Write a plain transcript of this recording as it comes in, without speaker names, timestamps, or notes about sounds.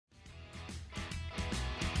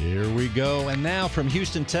Here we go. And now from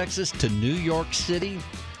Houston, Texas to New York City,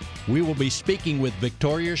 we will be speaking with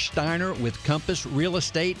Victoria Shtainer with Compass Real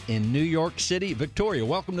Estate in New York City. Victoria,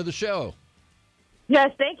 welcome to the show. Yes,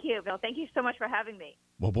 thank you, Bill. Thank you so much for having me.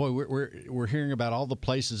 Well, boy, we're hearing about all the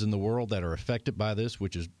places in the world that are affected by this,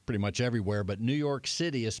 which is pretty much everywhere. But New York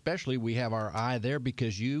City, especially, we have our eye there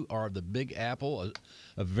because you are the Big Apple,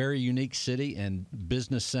 a very unique city and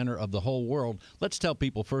business center of the whole world. Let's tell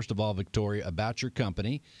people, first of all, Victoria, about your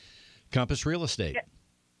company, Compass Real Estate.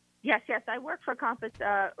 Yes. I work for Compass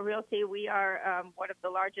Realty. We are one of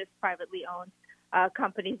the largest privately owned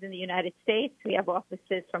companies in the United States. We have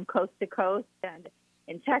offices from coast to coast and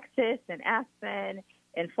in Texas and Aspen,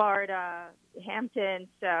 in Florida, Hamptons,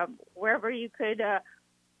 wherever you could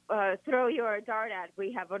throw your dart at,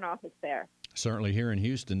 we have an office there. Certainly here in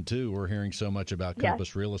Houston, too, we're hearing so much about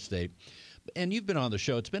Compass Real Estate. And you've been on the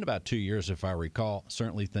show. It's been about 2 years, if I recall.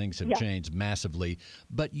 Certainly things have changed massively.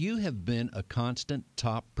 But you have been a constant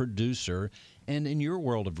top producer. And in your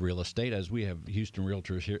world of real estate, as we have Houston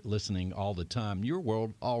realtors here listening all the time, your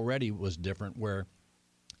world already was different, where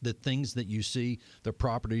the things that you see, the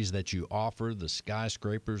properties that you offer, the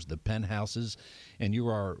skyscrapers, the penthouses, and you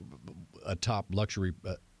are a top luxury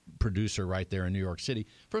producer right there in New York City.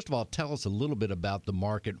 First of all, tell us a little bit about the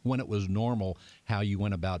market, when it was normal, how you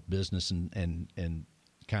went about business, and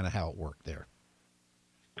kind of how it worked there.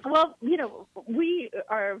 Well, we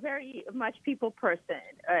are very much people person.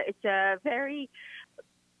 It's a very,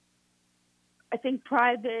 I think,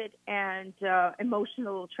 private and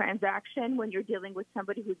emotional transaction when you're dealing with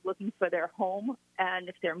somebody who's looking for their home, and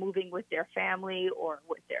if they're moving with their family or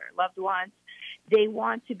with their loved ones, they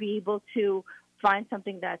want to be able to find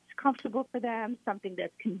something that's comfortable for them, something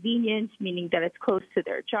that's convenient, meaning that it's close to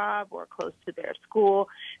their job or close to their school.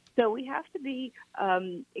 So we have to be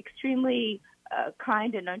extremely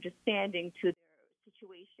kind and understanding to their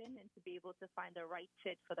situation and to be able to find the right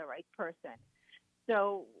fit for the right person.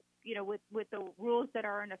 So, with the rules that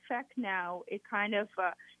are in effect now, it kind of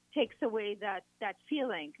takes away that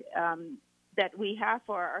feeling that we have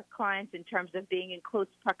for our clients in terms of being in close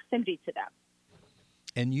proximity to them.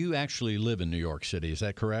 And you actually live in New York City, is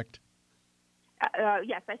that correct?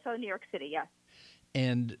 Yes, I saw New York City, yes.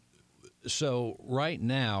 And so right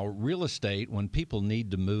now, real estate, when people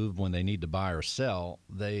need to move, when they need to buy or sell,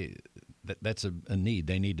 that's a need.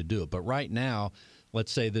 They need to do it. But right now,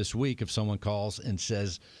 let's say this week, if someone calls and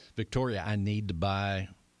says, Victoria, I need to buy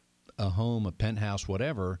a home, a penthouse,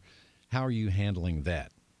 whatever, how are you handling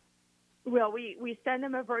that? Well, we send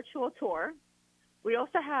them a virtual tour. We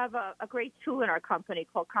also have a great tool in our company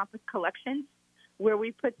called Compass Collections, where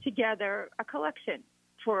we put together a collection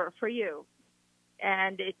for you.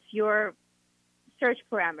 And it's your search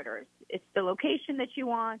parameters. It's the location that you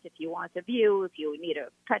want, if you want a view, if you need a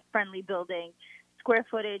pet-friendly building, square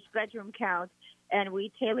footage, bedroom count, and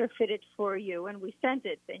we tailor-fit it for you, and we send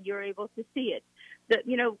it, and you're able to see it.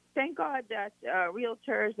 Thank God that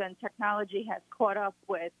realtors and technology has caught up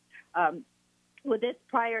with this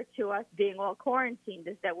prior to us being all quarantined,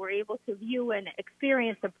 is that we're able to view and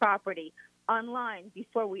experience the property online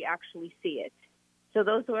before we actually see it. So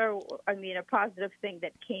those were, a positive thing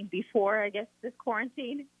that came before, I guess, this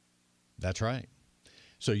quarantine. That's right.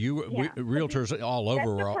 So realtors all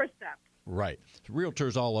over That's the first step. Right.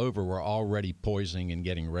 Realtors all over were already poising and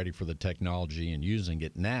getting ready for the technology and using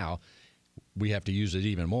it. Now we have to use it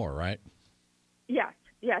even more, right? Yes.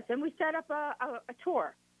 And we set up a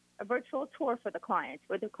tour, a virtual tour for the client,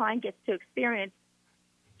 where the client gets to experience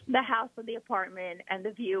the house or the apartment and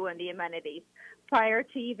the view and the amenities prior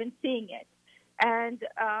to even seeing it. And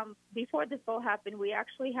before this all happened, we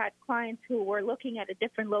actually had clients who were looking at a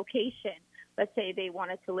different location. Let's say they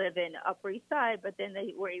wanted to live in Upper East Side, but then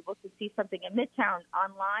they were able to see something in Midtown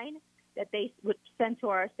online that they would send to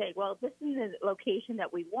our say, well, this is the location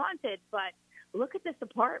that we wanted, but look at this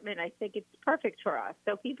apartment. I think it's perfect for us.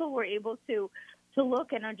 So people were able to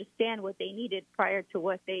look and understand what they needed prior to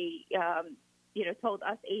what they, told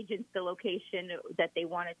us agents the location that they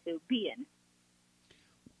wanted to be in.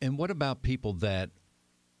 And what about people that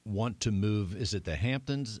want to move? Is it the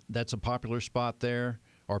Hamptons that's a popular spot there?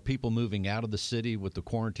 Are people moving out of the city with the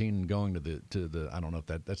quarantine and going to the I don't know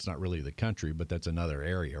if that's not really the country, but that's another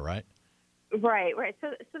area, right? Right.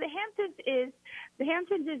 So the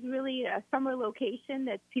Hamptons is really a summer location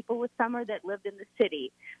that's people with summer that lived in the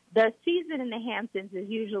city. The season in the Hamptons is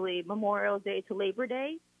usually Memorial Day to Labor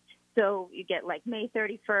Day. So you get like May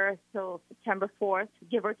 31st till September 4th,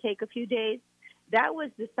 give or take a few days. That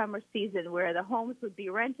was the summer season where the homes would be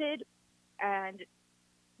rented, and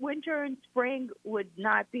winter and spring would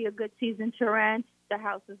not be a good season to rent. The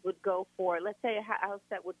houses would go for, let's say, a house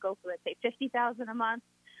that would go for, let's say, $50,000 a month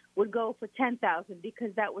would go for $10,000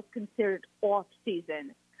 because that was considered off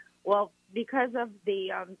season. Well, because of the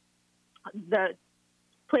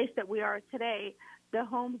place that we are today, the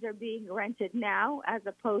homes are being rented now as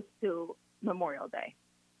opposed to Memorial Day.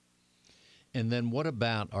 And then what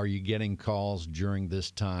about, are you getting calls during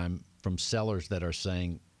this time from sellers that are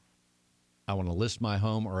saying, I want to list my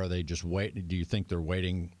home, or are they just waiting? Do you think they're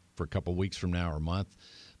waiting for a couple of weeks from now or a month?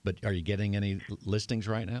 But are you getting any listings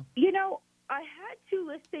right now? You know, I had 2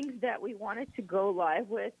 listings that we wanted to go live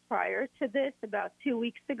with prior to this about 2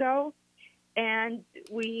 weeks ago. And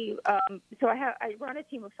we, I run a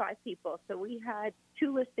team of 5 people. So we had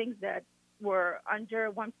 2 listings that were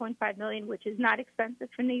under $1.5 million, which is not expensive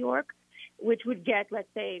for New York, which would get, let's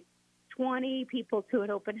say, 20 people to an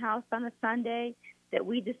open house on a Sunday. That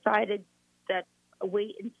we decided that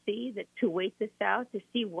wait and see, that to wait this out to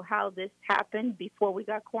see how this happened before we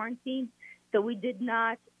got quarantined. So we did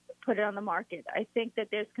not put it on the market. I think that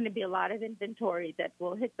there's going to be a lot of inventory that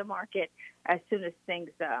will hit the market as soon as things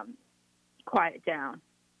quiet down.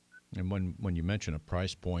 And when you mention a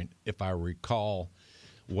price point, if I recall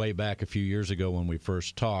way back a few years ago when we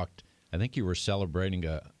first talked, I think you were celebrating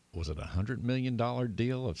was it $100 million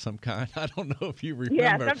deal of some kind? I don't know if you remember.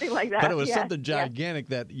 Yeah, something like that. But it was something gigantic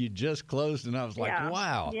that you just closed, and I was like,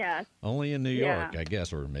 wow. Yes. Only in New York, I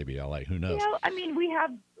guess, or maybe L.A., who knows? You know, I mean, we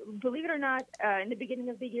have, believe it or not, in the beginning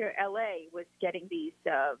of the year, L.A. was getting these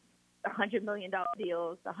 $100 million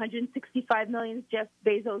deals. $165 million, Jeff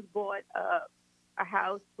Bezos bought a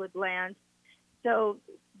house with land. So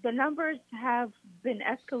the numbers have been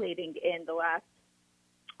escalating in the last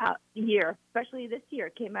year, especially this year,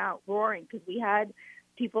 came out roaring because we had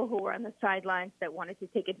people who were on the sidelines that wanted to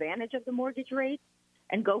take advantage of the mortgage rates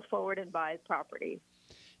and go forward and buy property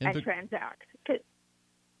and transact.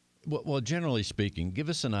 Well, generally speaking, give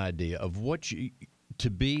us an idea of to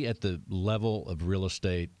be at the level of real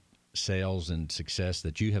estate sales and success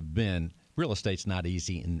that you have been. Real estate's not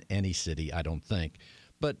easy in any city, I don't think.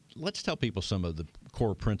 But let's tell people some of the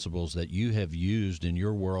core principles that you have used in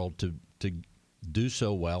your world to do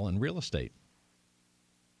so well in real estate.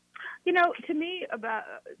 You know, to me, about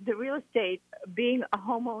the real estate, being a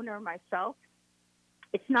homeowner myself,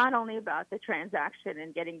 it's not only about the transaction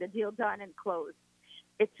and getting the deal done and closed.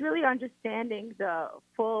 It's really understanding the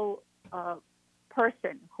full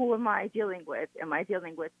person. Who am I dealing with? Am I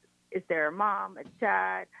dealing with, is there a mom, a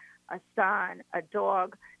dad, a son, a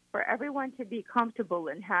dog? For everyone to be comfortable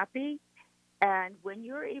and happy. And when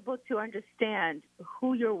you're able to understand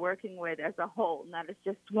who you're working with as a whole, not as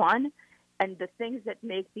just one, and the things that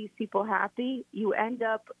make these people happy, you end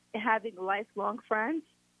up having lifelong friends,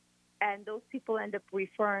 and those people end up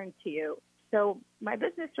referring to you. So my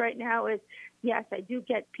business right now is, yes, I do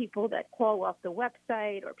get people that call off the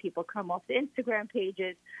website or people come off the Instagram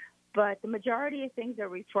pages, but the majority of things are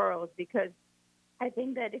referrals, because I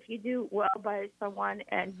think that if you do well by someone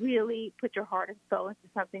and really put your heart and soul into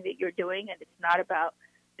something that you're doing, and it's not about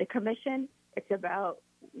the commission, it's about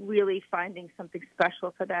really finding something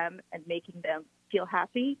special for them and making them feel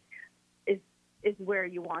happy, is where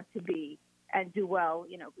you want to be and do well,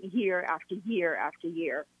 you know, year after year after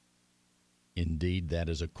year. Indeed, that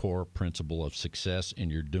is a core principle of success,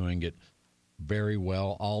 and you're doing it very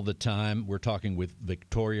well all the time. We're talking with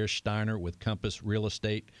Victoria Shtainer with Compass Real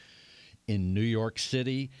Estate in New York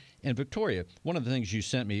City. And Victoria, one of the things you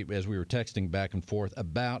sent me as we were texting back and forth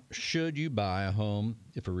about, should you buy a home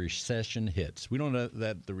if a recession hits? We don't know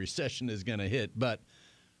that the recession is going to hit, but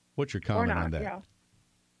what's your comment on that? Yeah.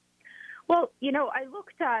 Well, you know, I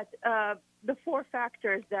looked at the 4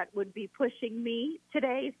 factors that would be pushing me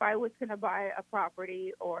today if I was going to buy a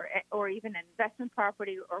property or even an investment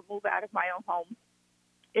property or move out of my own home.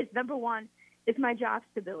 Is number 1 is my job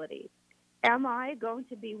stability. Am I going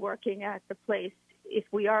to be working at the place if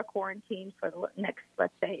we are quarantined for the next,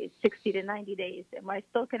 let's say, 60 to 90 days? Am I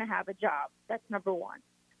still going to have a job? That's number 1,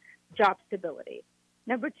 job stability.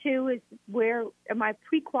 Number 2 is, where am I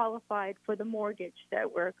pre-qualified for the mortgage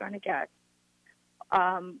that we're going to get?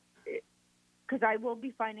 Because I will be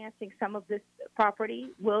financing some of this property.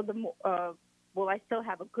 Will I still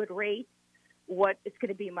have a good rate? What is going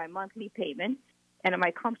to be my monthly payments? And am I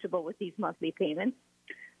comfortable with these monthly payments?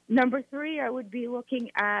 Number 3, I would be looking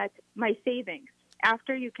at my savings.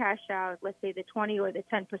 After you cash out, let's say the 20 or the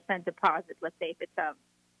 10% deposit, let's say if it's a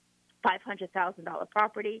 $500,000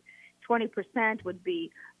 property, 20% would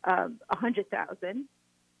be $100,000.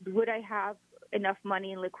 Would I have enough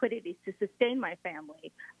money and liquidity to sustain my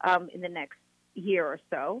family in the next year or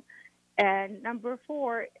so? And number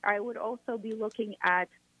 4, I would also be looking at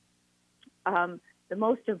the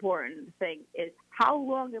most important thing is, how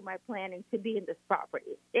long am I planning to be in this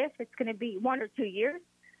property? If it's going to be 1 or 2 years,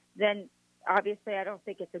 then obviously I don't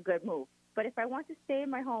think it's a good move. But if I want to stay in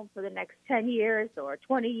my home for the next 10 years or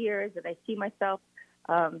 20 years and I see myself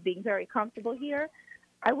being very comfortable here,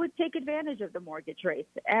 I would take advantage of the mortgage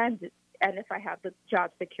rates and if I have the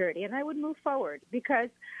job security, and I would move forward because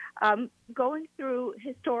going through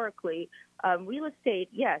historically, real estate,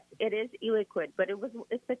 yes, it is illiquid, but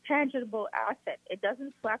it's a tangible asset. It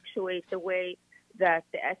doesn't fluctuate the way that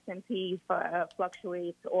the S&P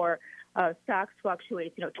fluctuates or stocks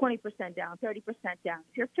fluctuate, 20% down, 30% down.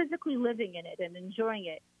 If you're physically living in it and enjoying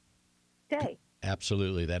it, stay.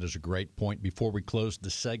 Absolutely. That is a great point. Before we close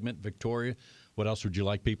the segment, Victoria, what else would you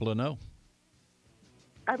like people to know?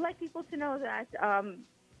 I'd like people to know that,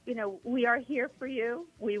 we are here for you.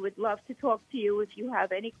 We would love to talk to you if you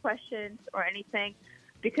have any questions or anything,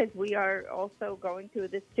 because we are also going through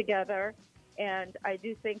this together. And I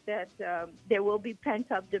do think that there will be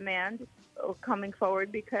pent-up demand coming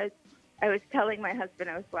forward, because I was telling my husband,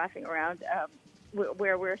 I was laughing around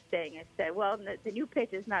where we're staying. I said, well, the new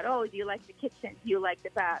pitch is not, do you like the kitchen? Do you like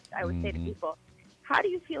the bath? I would say to people, how do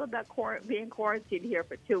you feel about being quarantined here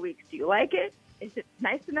for 2 weeks? Do you like it? Is it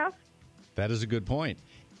nice enough? That is a good point.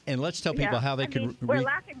 And let's tell people how they can... We're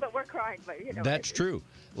laughing, but we're crying. But That's true.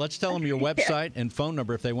 Let's tell them your website and phone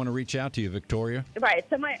number if they want to reach out to you, Victoria. Right.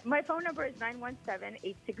 So my phone number is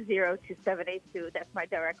 917-860-2782. That's my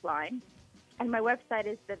direct line. And my website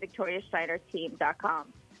is the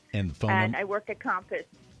VictoriaShtainerTeam.com. And the phone and number? I work at Compass.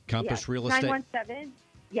 Compass Real Estate? 917,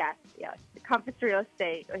 yes. Compass Real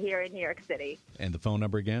Estate here in New York City. And the phone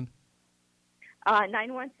number again?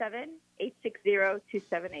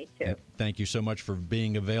 917-860-2782. Thank you so much for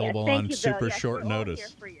being available on super short notice. Here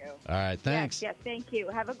for you. All right, thanks. Yes, thank you.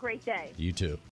 Have a great day. You too.